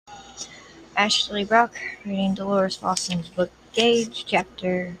Ashley Brock, reading Dolores Fawson's book Gage,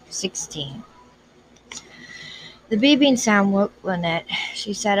 Chapter 16. The beeping sound woke Lynette.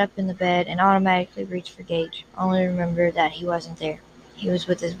 She sat up in the bed and automatically reached for Gage, only to remember that he wasn't there. He was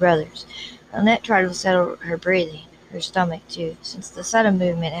with his brothers. Lynette tried to settle her breathing, her stomach too, since the sudden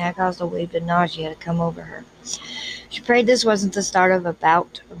movement had caused a wave of nausea to come over her. She prayed this wasn't the start of a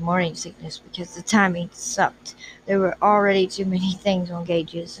bout of morning sickness, because the timing sucked. There were already too many things on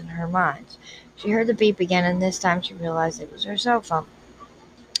Gage's and her minds. She heard the beep again, and this time she realized it was her cell phone,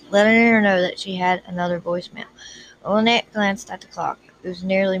 letting her know that she had another voicemail. Lynette glanced at the clock. It was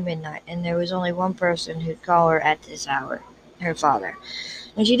nearly midnight, and there was only one person who'd call her at this hour, her father.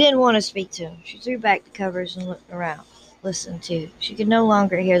 And she didn't want to speak to him. She threw back the covers and looked around. Listened to. She could no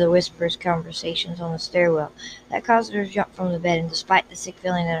longer hear the whispered conversations on the stairwell. That caused her to jump from the bed, and despite the sick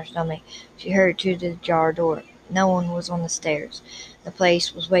feeling in her stomach, she hurried to the jar door. No one was on the stairs. The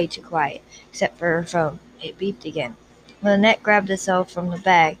place was way too quiet, except for her phone. It beeped again. Lynette grabbed the cell from the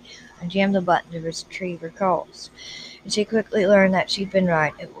bag and jammed the button to retrieve her calls. And she quickly learned that she'd been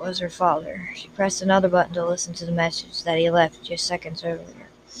right. It was her father. She pressed another button to listen to the message that he left just seconds earlier.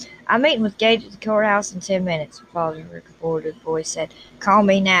 "I'm meeting with Gage at the courthouse in 10 minutes," her father's recorded voice said. "Call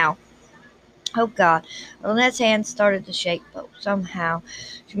me now." Oh, God. Lynette's hands started to shake, but somehow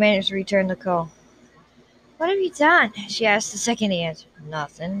she managed to return the call. "What have you done?" she asked the second he answered.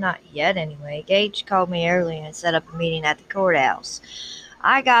 "Nothing. Not yet, anyway. Gage called me early and set up a meeting at the courthouse.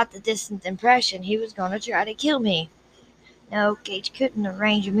 I got the distant impression he was going to try to kill me." No, Gage couldn't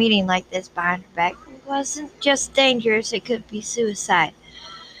arrange a meeting like this behind her back. It wasn't just dangerous, it could be suicide.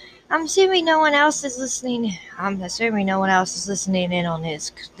 I'm assuming no one else is listening. I'm assuming no one else is listening in on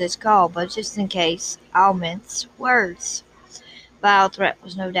this call, but just in case, I'll mince words. Vile threat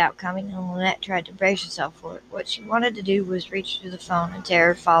was no doubt coming, and Lynette tried to brace herself for it. What she wanted to do was reach through the phone and tear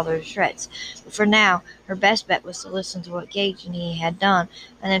her father to shreds. But for now, her best bet was to listen to what Gage and he had done,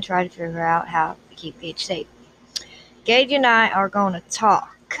 and then try to figure out how to keep Gage safe. "Gage and I are going to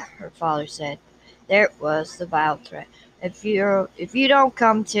talk," her father said. There it was, the vile threat. If you don't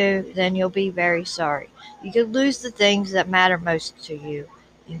come to, then you'll be very sorry. You could lose the things that matter most to you.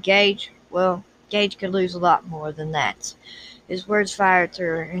 And Gage could lose a lot more than that. His words fired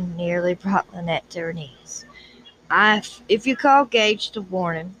through her and nearly brought Lynette to her knees. If you call Gage to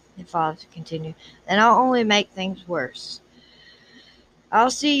warn him," the father continued, "then I'll only make things worse.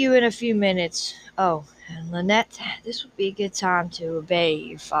 I'll see you in a few minutes. Oh, and Lynette, this would be a good time to obey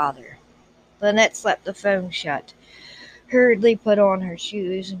your father." Lynette slapped the phone shut, hurriedly put on her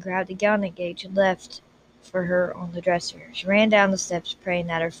shoes, and grabbed the gun that Gage had left for her on the dresser. She ran down the steps, praying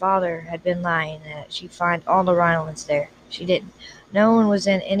that her father had been lying and that she'd find all the Rylance there. She didn't. No one was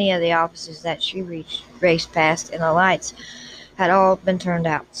in any of the offices that she raced past, and the lights had all been turned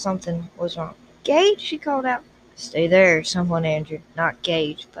out. Something was wrong. "Gage!" she called out. "Stay there," someone answered. Not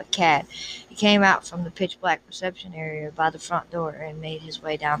Gage, but Cad. He came out from the pitch-black reception area by the front door and made his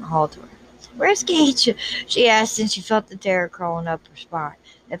way down the hall to her. "Where's Gage?" she asked, and she felt the terror crawling up her spine.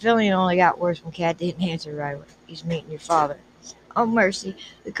 That feeling only got worse when Cad didn't answer right away. "He's meeting your father." Oh, mercy.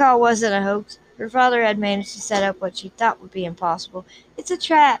 The call wasn't a hoax. Her father had managed to set up what she thought would be impossible. "It's a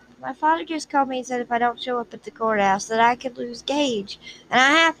trap. My father just called me and said if I don't show up at the courthouse that I could lose Gage, and I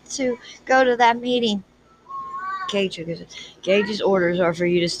have to go to that meeting." Gage's orders are for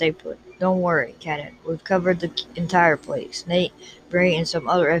you to stay put. Don't worry, Cadet. We've covered the entire place. Nate, Bree, and some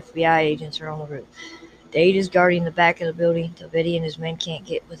other FBI agents are on the roof. Dade is guarding the back of the building, till Biddy and his men can't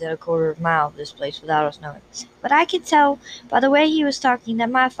get within a quarter of a mile of this place without us knowing. "But I could tell by the way he was talking that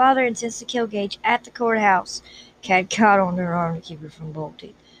my father intends to kill Gage at the courthouse." Cat caught on her arm to keep her from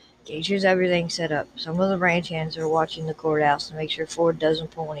bolting. "Gage has everything set up. Some of the ranch hands are watching the courthouse to make sure Ford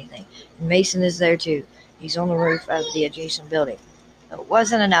doesn't pull anything. And Mason is there too. He's on the roof of the adjacent building." It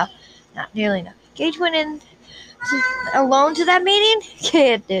wasn't enough. Not nearly enough. "Gage went in alone to that meeting?"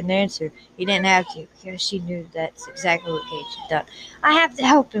 Kid didn't answer. He didn't have to, because she knew that's exactly what Gage had done. "I have to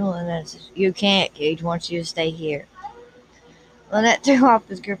help him," Lynette said. "You can't. Gage wants you to stay here." Lynette threw off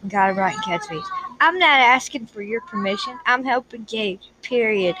his grip and caught him right in Cat's face. "I'm not asking for your permission. I'm helping Gage.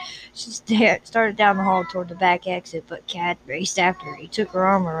 Period." She started down the hall toward the back exit, but Cat raced after her. He took her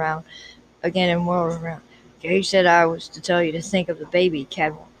arm around again and whirled her around. "Gage said I was to tell you to think of the baby,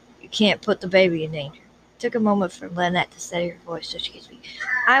 Cat. You can't put the baby in danger." It took a moment for Lynette to steady her voice so she could speak.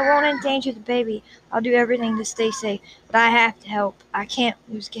 "I won't endanger the baby. I'll do everything to stay safe. But I have to help. I can't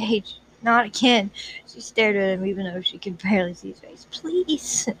lose Gage. Not again." She stared at him even though she could barely see his face.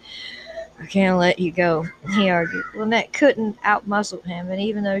 "Please." I can't let you go, he argued. Lynette couldn't outmuscle him, and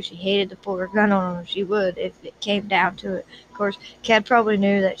even though she hated to pull her gun on him, she would if it came down to it. Of course, Kat probably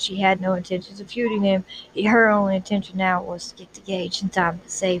knew that she had no intentions of shooting him. Her only intention now was to get to Gage in time to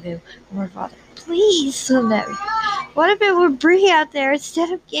save him from her father. Please, Lynette. What if it were Bree out there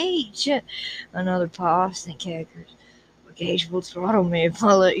instead of Gage? Another pause, then Caggers. Gage will throttle me if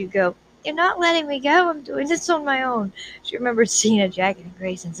I let you go. You're not letting me go. I'm doing this on my own. She remembered seeing a jacket in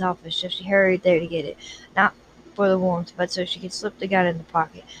Grayson's office, so she hurried there to get it. Not for the warmth, but so she could slip the gun in the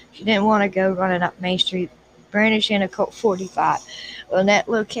pocket. She didn't want to go running up Main Street, brandishing a Colt 45. Lynette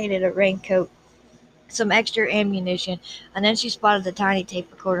located a raincoat, some extra ammunition, and then she spotted the tiny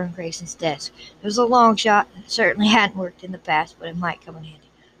tape recorder on Grayson's desk. It was a long shot. It certainly hadn't worked in the past, but it might come in handy.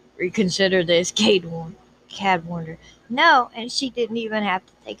 Reconsider this, Cad warned her. No, and she didn't even have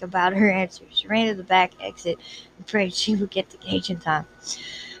to think about her answer. She ran to the back exit and prayed she would get to Gage in time.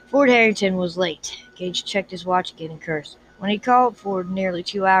 Ford Harrington was late. Gage checked his watch again and cursed. When he called Ford nearly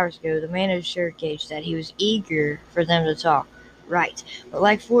 2 hours ago, the man assured Gage that he was eager for them to talk. Right, but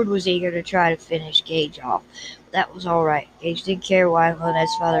like Ford was eager to try to finish Gage off. That was all right. Gage didn't care why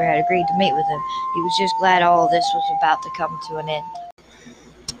Lynette's father had agreed to meet with him. He was just glad all of this was about to come to an end.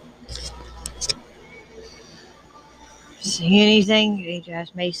 See anything? Gage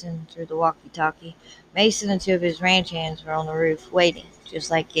asked Mason through the walkie-talkie. Mason and two of his ranch hands were on the roof, waiting, just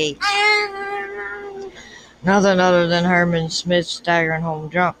like Gage. Nothing other than Herman Smith staggering home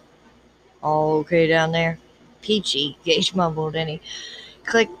drunk. All okay down there? Peachy, Gage mumbled, and he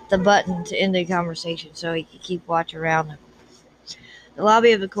clicked the button to end the conversation so he could keep watch around him. The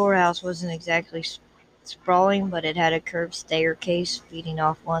lobby of the courthouse wasn't exactly sprawling, but it had a curved staircase feeding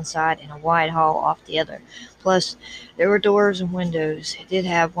off one side and a wide hall off the other. Plus, there were doors and windows. It did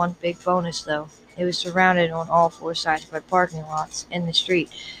have one big bonus, though. It was surrounded on all four sides by parking lots in the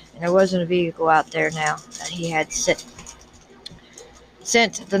street, and there wasn't a vehicle out there now that he had sent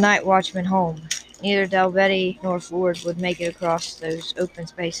the night watchman home. Neither Delvetti nor Ford would make it across those open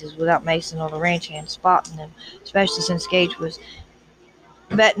spaces without Mason or the ranch hand spotting them, especially since Gage was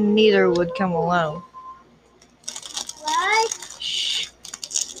betting neither would come alone. Shh.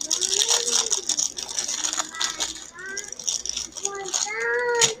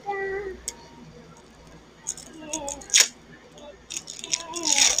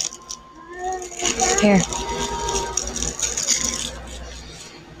 Here.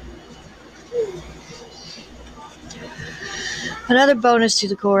 Another bonus to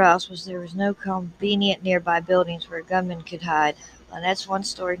the courthouse was there was no convenient nearby buildings where a gunman could hide. Lynette's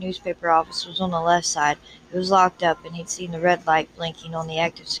one-story newspaper office was on the left side. It was locked up, and he'd seen the red light blinking on the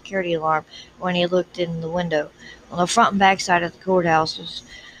active security alarm when he looked in the window. On the front and back side of the courthouse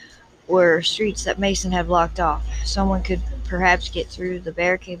were streets that Mason had blocked off. Someone could perhaps get through the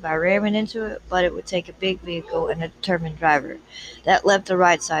barricade by ramming into it, but it would take a big vehicle and a determined driver. That left the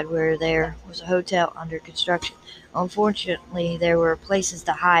right side where there was a hotel under construction. Unfortunately, there were places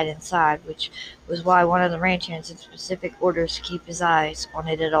to hide inside, which was why one of the ranch hands had specific orders to keep his eyes on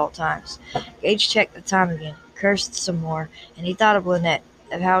it at all times. Gage checked the time again, cursed some more, and he thought of Lynette,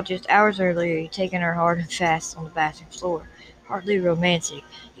 of how just hours earlier he'd taken her hard and fast on the bathroom floor. Hardly romantic.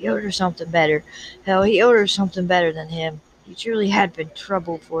 He owed her something better. Hell, he owed her something better than him. He truly had been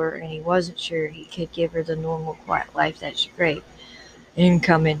trouble for her, and he wasn't sure he could give her the normal, quiet life that she craved.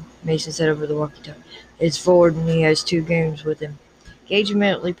 Incoming, Mason said over the walkie-talkie. It's Ford, and he has 2 goons with him. Gage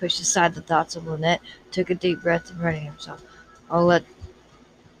immediately pushed aside the thoughts of Lynette, took a deep breath, and readied himself. I'll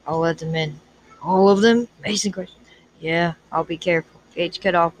let them in. All of them? Mason questioned. Yeah, I'll be careful. Gage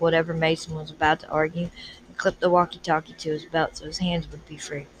cut off whatever Mason was about to argue and clipped the walkie-talkie to his belt so his hands would be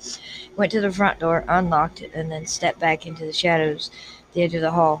free. He went to the front door, unlocked it, and then stepped back into the shadows at the edge of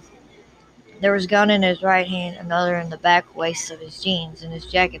the hall. There was a gun in his right hand, another in the back waist of his jeans, and his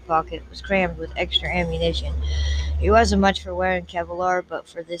jacket pocket was crammed with extra ammunition. He wasn't much for wearing Kevlar, but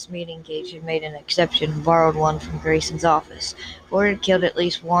for this meeting Gage had made an exception and borrowed one from Grayson's office. Ford had killed at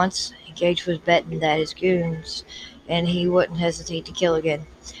least once, and Gage was betting that his goons and he wouldn't hesitate to kill again.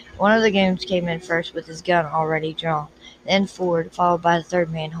 One of the goons came in first with his gun already drawn, then Ford, followed by the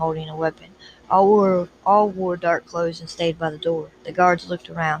third man holding a weapon. All wore dark clothes and stayed by the door. The guards looked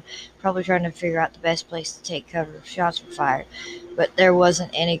around, probably trying to figure out the best place to take cover if shots were fired. But there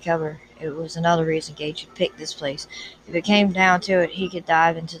wasn't any cover. It was another reason Gage had picked this place. If it came down to it, he could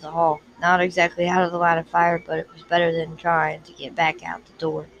dive into the hall. Not exactly out of the line of fire, but it was better than trying to get back out the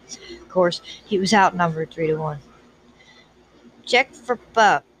door. Of course, he was outnumbered 3-1. Check for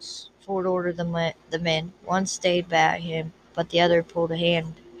bugs, Ford ordered the men. One stayed by him, but the other pulled a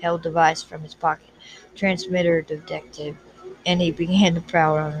handheld device from his pocket. Transmitter detective, and he began to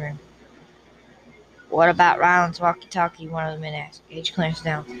prowl around the room. What about Ryland's walkie-talkie? One of the men asked. Gage glanced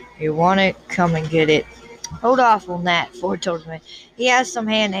down. You want it? Come and get it. Hold off on that, Ford told him. He has some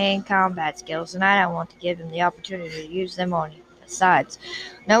hand-to-hand combat skills, and I don't want to give him the opportunity to use them on you. Besides,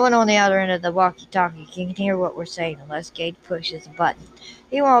 no one on the other end of the walkie-talkie can hear what we're saying unless Gage pushes a button.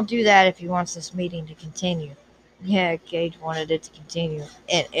 He won't do that if he wants this meeting to continue. Yeah, Gage wanted it to continue,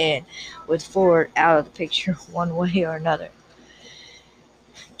 and with Ford out of the picture one way or another.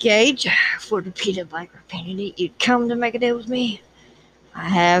 Gage, Ford repeated like rapidity, you'd come to make a deal with me? I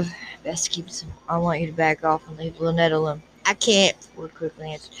have. Best keep it. I want you to back off and leave Lynette alone. I can't, Ford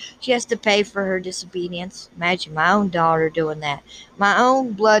quickly answered. She has to pay for her disobedience. Imagine my own daughter doing that. My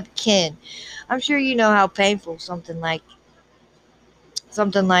own blood kin. I'm sure you know how painful something like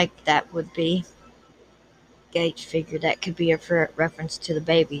that would be. Gage figured that could be a reference to the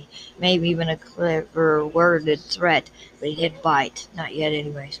baby, maybe even a clever worded threat, but he didn't bite. Not yet,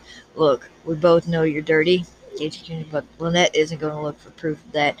 anyways. Look, we both know you're dirty, Gage continued, but Lynette isn't going to look for proof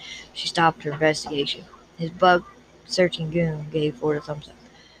of that. She stopped her investigation. His bug-searching goon gave Ford a thumbs up.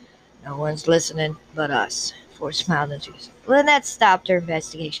 No one's listening but us. Ford smiled into his. Lynette stopped her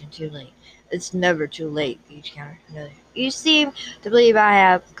investigation too late. It's never too late, Gage countered. Another. You seem to believe I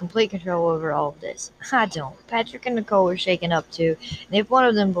have complete control over all of this. I don't. Patrick and Nicole are shaken up too, and if one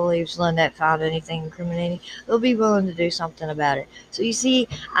of them believes Lynette found anything incriminating, they'll be willing to do something about it. So you see,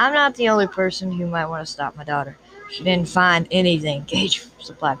 I'm not the only person who might want to stop my daughter. She didn't find anything, Gage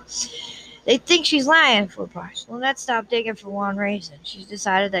supplied. They think she's lying for a price. Lynette stopped digging for one reason. She's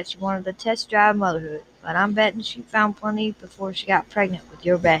decided that she wanted to test drive motherhood, but I'm betting she found plenty before she got pregnant with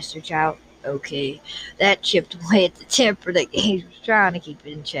your bastard child. Okay, that chipped away at the temper that Gage was trying to keep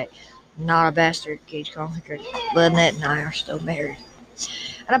it in check. Not a bastard, Gage calmly corrected. Lynette and I are still married.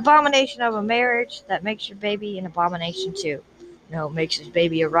 An abomination of a marriage that makes your baby an abomination too. No, it makes his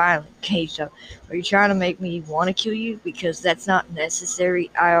baby a Ryland, Gage. So, are you trying to make me want to kill you? Because that's not necessary.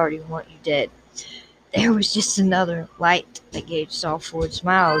 I already want you dead. There was just another light that Gage saw Ford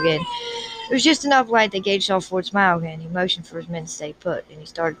smile again. There was just enough light that Gage saw Ford smile again. He motioned for his men to stay put, and he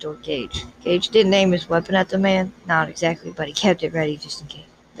started toward Gage. Gage didn't aim his weapon at the man. Not exactly, but he kept it ready just in case.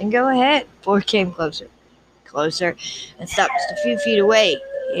 Then go ahead. Ford came closer, and stopped just a few feet away.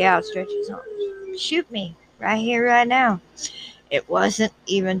 He outstretched his arms. Shoot me. Right here, right now. It wasn't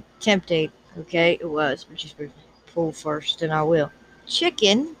even tempting. Okay, it was, but just pull first, and I will.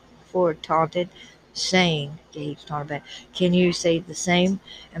 Chicken, Ford taunted. Same, Gage taunted back. Can you say the same?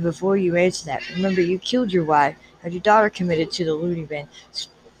 And before you answer that, remember you killed your wife, had your daughter committed to the loony bin,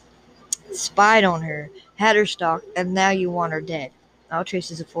 spied on her, had her stalked, and now you want her dead. All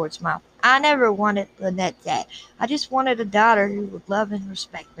traces of Ford's smile. I never wanted Lynette dead. I just wanted a daughter who would love and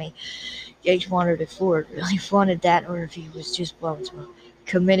respect me. Gage wondered if Ford really wanted that or if he was just blowing smoke.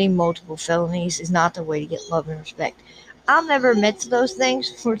 Committing multiple felonies is not the way to get love and respect. I'll never admit to those things,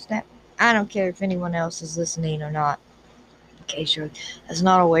 Ford snapped. I don't care if anyone else is listening or not. Gage shrugged. That's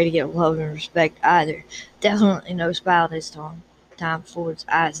not a way to get love and respect either. Definitely no smile this time. Ford's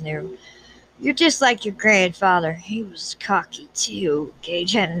eyes narrowed. You're just like your grandfather. He was cocky, too.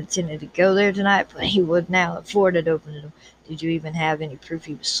 Gage hadn't intended to go there tonight, but he would now if Ford had opened it. Did you even have any proof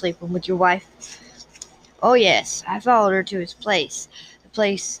he was sleeping with your wife? Oh, yes. I followed her to his place. The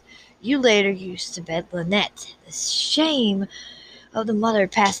place you later used to bed Lynette. The shame of the mother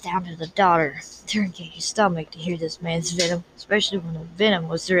passed down to the daughter. It turned Gage's stomach to hear this man's venom, especially when the venom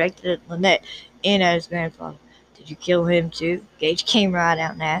was directed at Lynette and at his grandfather. Did you kill him too? Gage came right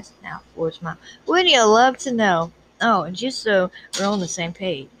out and asked. Now Ford smiled. Wouldn't you love to know? Oh, and just so we're on the same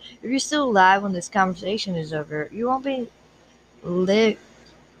page, if you're still alive when this conversation is over, you won't be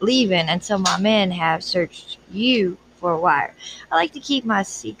leaving until my men have searched you for a wire. I like to keep my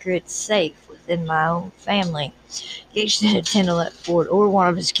secrets safe within my own family. Gage didn't intend to let Ford or one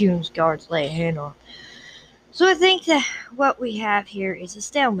of his goons guards lay a hand on him. So I think that what we have here is a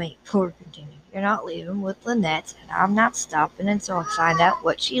stalemate, Ford continued. You're not leaving with Lynette, and I'm not stopping until I find out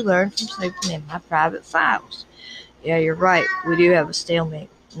what she learned from snooping in my private files. Yeah, you're right. We do have a stalemate.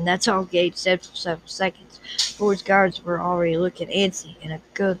 And that's all Gage said for several seconds. Ford's guards were already looking antsy, and a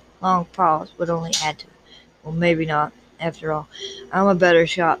good long pause would only add to it. Well, maybe not. After all, I'm a better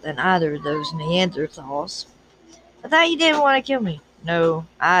shot than either of those Neanderthals. I thought you didn't want to kill me. No,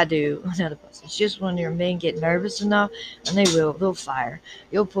 I do. Another bus. It's just when your men get nervous enough, and they'll fire.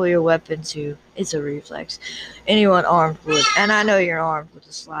 You'll pull your weapon too. It's a reflex. Anyone armed would, and I know you're armed with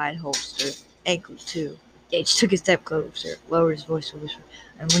a slide holster, ankle too. Gage took a step closer, lowered his voice to whisper,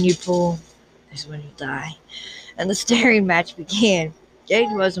 and when you pull, is when you die. And the staring match began. Gage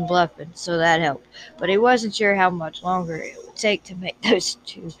wasn't bluffing, so that helped, but he wasn't sure how much longer it would take to make those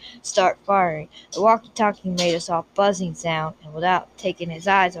two start firing. The walkie-talkie made a soft buzzing sound, and without taking his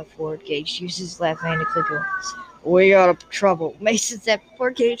eyes off Ford, Gage used his left hand to click on. "We got trouble," Mason said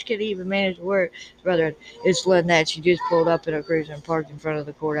before Gage could even manage a word. His brother, "It's Lynette. She just pulled up in a cruiser and parked in front of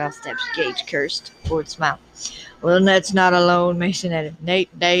the courthouse steps." Gage cursed. Ford smiled. "Well, Lynette's not alone," Mason added.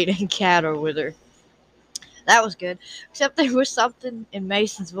 "Nate, Dade, and Cat are with her." That was good, except there was something in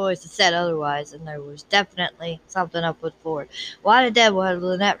Mason's voice that said otherwise, and there was definitely something up with Ford. Why the devil had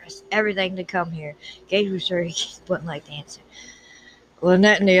Lynette risked everything to come here? Gage was sure he wouldn't like the answer.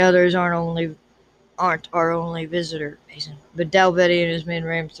 "Lynette and the others aren't our only visitor, Mason. But Dalbetti and his men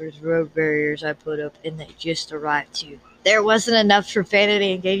rammed through the road barriers I put up, and they just arrived too." There wasn't enough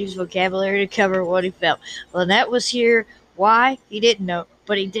profanity in Gage's vocabulary to cover what he felt. Lynette was here. Why? He didn't know,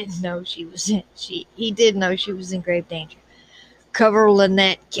 but he didn't know he did know she was in grave danger. "Cover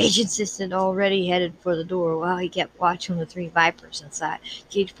Lynette," Gage insisted, already headed for the door while he kept watch on the three vipers inside.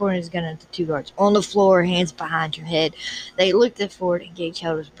 Gage pointed his gun at the two guards. "On the floor, hands behind your head." They looked at Ford, and Gage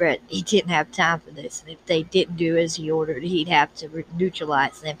held his breath. He didn't have time for this, and if they didn't do as he ordered, he'd have to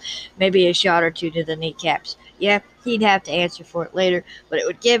neutralize them. Maybe a shot or two to the kneecaps. Yeah, he'd have to answer for it later, but it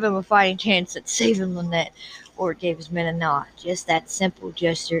would give him a fighting chance at saving Lynette. Ford gave his men a nod, just that simple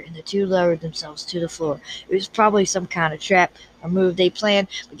gesture, and the two lowered themselves to the floor. It was probably some kind of trap, a move they planned,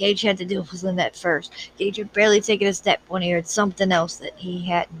 but Gage had to deal with Lynette first. Gage had barely taken a step when he heard something else that he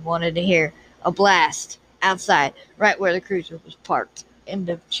hadn't wanted to hear. A blast outside, right where the cruiser was parked. End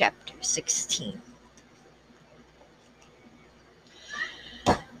of chapter 16.